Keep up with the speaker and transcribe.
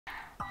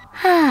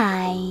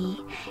Hi!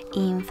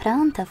 In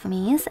front of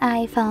me is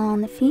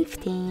iPhone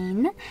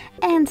 15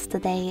 and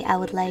today I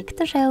would like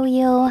to show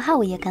you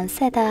how you can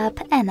set up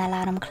an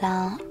alarm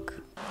clock.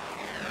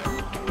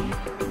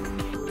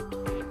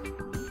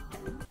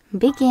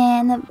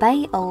 Begin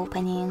by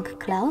opening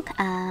Clock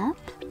app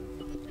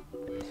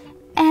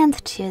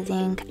and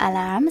choosing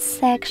Alarms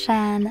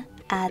section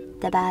at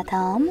the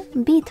bottom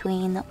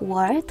between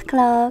Word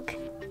Clock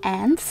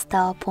and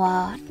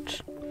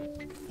Stopwatch.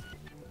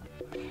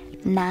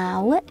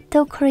 Now,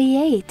 to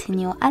create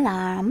new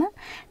alarm,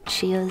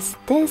 choose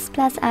this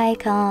plus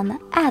icon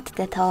at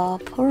the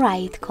top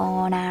right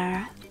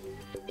corner.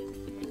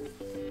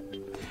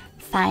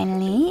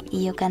 Finally,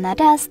 you can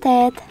adjust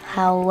it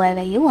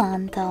however you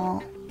want to.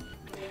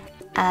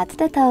 At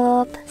the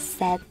top,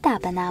 set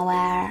up an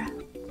hour.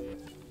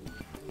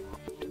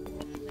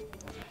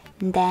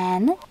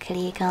 Then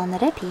click on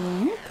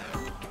Repeat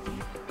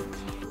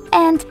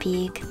and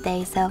pick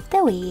days of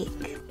the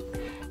week.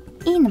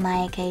 In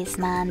my case,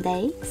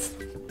 Mondays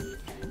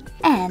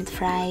and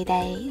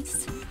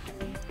Fridays.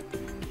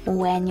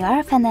 When you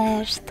are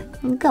finished,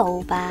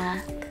 go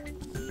back.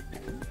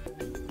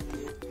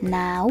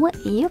 Now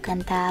you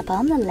can tap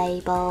on the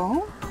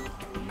label.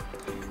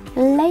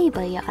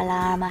 Label your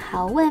alarm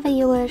however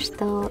you wish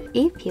to,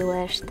 if you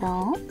wish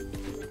to,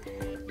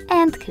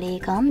 and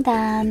click on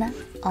Done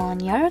on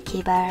your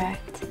keyboard.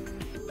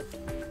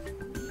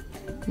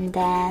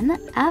 Then,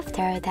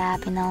 after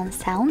tapping on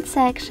Sound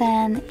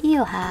section,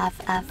 you have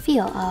a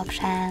few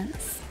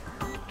options.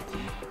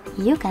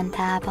 You can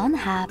tap on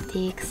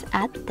Haptics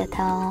at the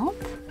top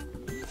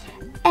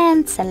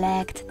and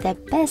select the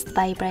best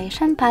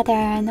vibration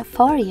pattern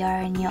for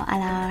your new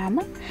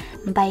alarm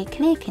by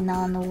clicking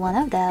on one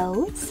of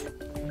those,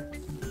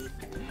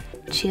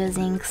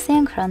 choosing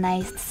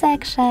Synchronized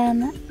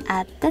section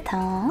at the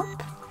top,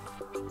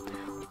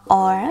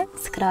 or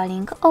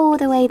scrolling all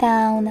the way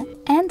down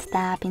and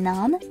tapping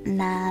on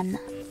None.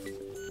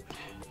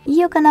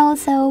 You can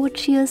also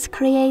choose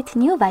Create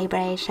New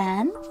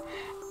Vibration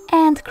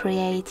and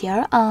create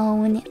your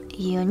own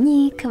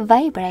unique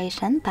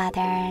vibration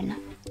pattern.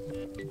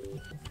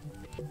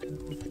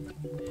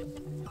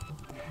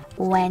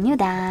 When you're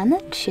done,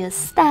 choose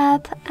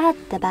Stop at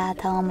the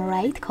bottom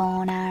right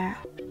corner.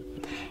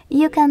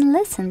 You can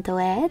listen to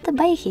it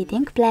by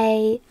hitting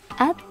play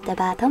at the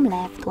bottom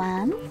left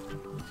one,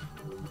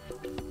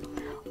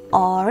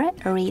 or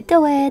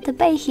redo it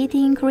by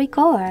hitting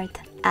record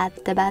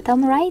at the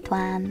bottom right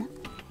one.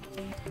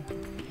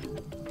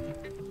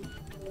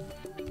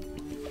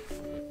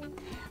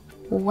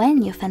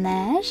 When you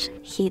finish,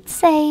 hit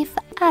save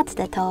at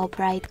the top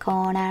right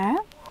corner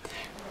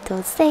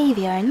to save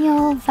your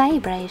new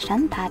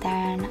vibration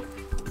pattern.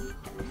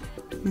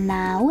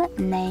 Now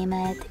name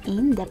it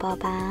in the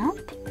pop-up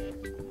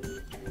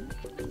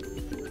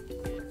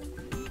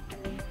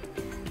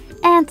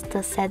and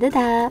to set it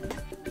up,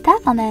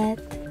 tap on it.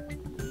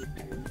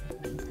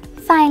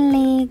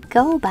 Finally,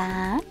 go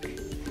back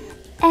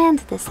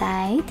and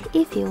decide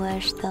if you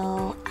wish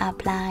to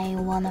apply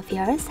one of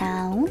your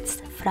sounds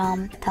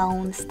from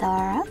Tone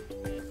Store.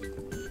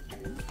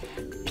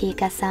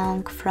 Pick a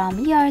song from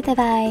your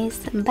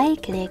device by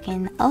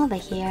clicking over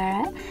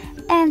here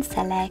and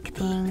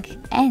selecting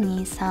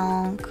any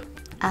song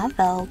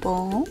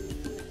available,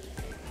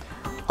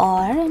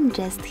 or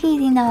just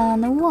hitting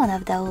on one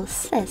of those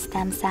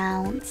system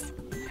sounds,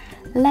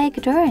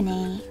 like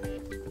Journey.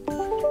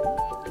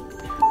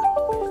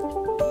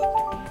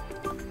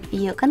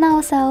 You can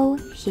also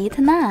hit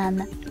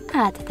None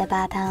at the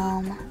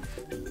bottom.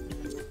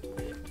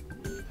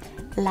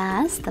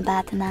 Last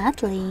but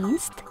not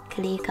least,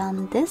 click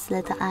on this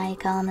little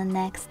icon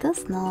next to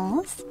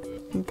Snooze,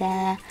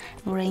 the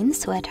green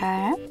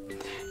sweater,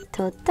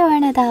 to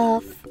turn it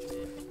off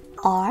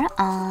or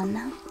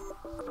on.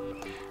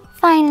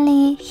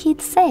 Finally,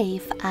 hit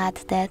Save at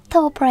the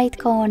top right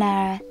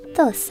corner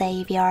to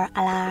save your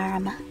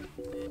alarm.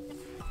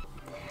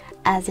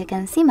 As you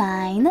can see,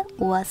 mine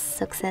was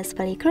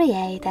successfully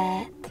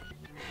created.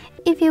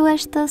 If you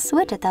wish to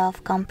switch it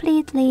off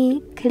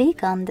completely,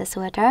 click on the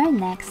sweater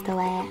next to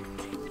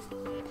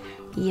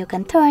it. You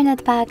can turn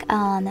it back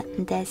on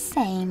the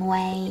same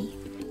way.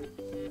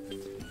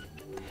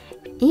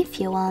 If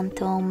you want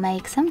to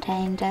make some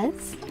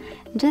changes,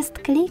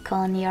 just click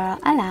on your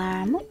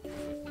alarm,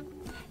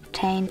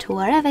 change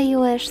wherever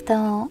you wish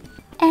to,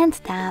 and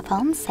tap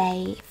on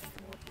Save.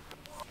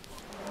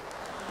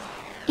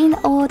 In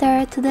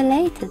order to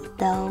delete it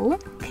though,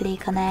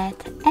 click on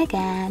it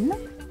again,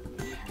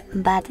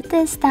 but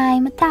this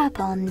time tap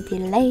on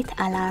Delete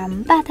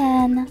Alarm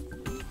button.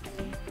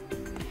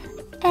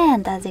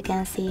 And as you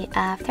can see,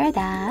 after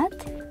that,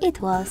 it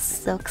was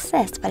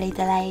successfully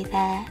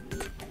deleted.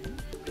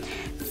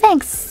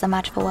 Thanks so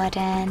much for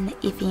watching.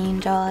 If you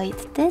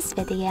enjoyed this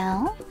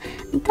video,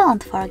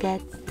 don't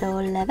forget to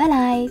leave a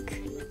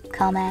like,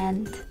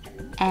 comment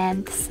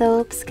and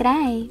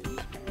subscribe.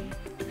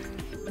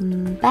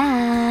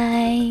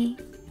 Bye!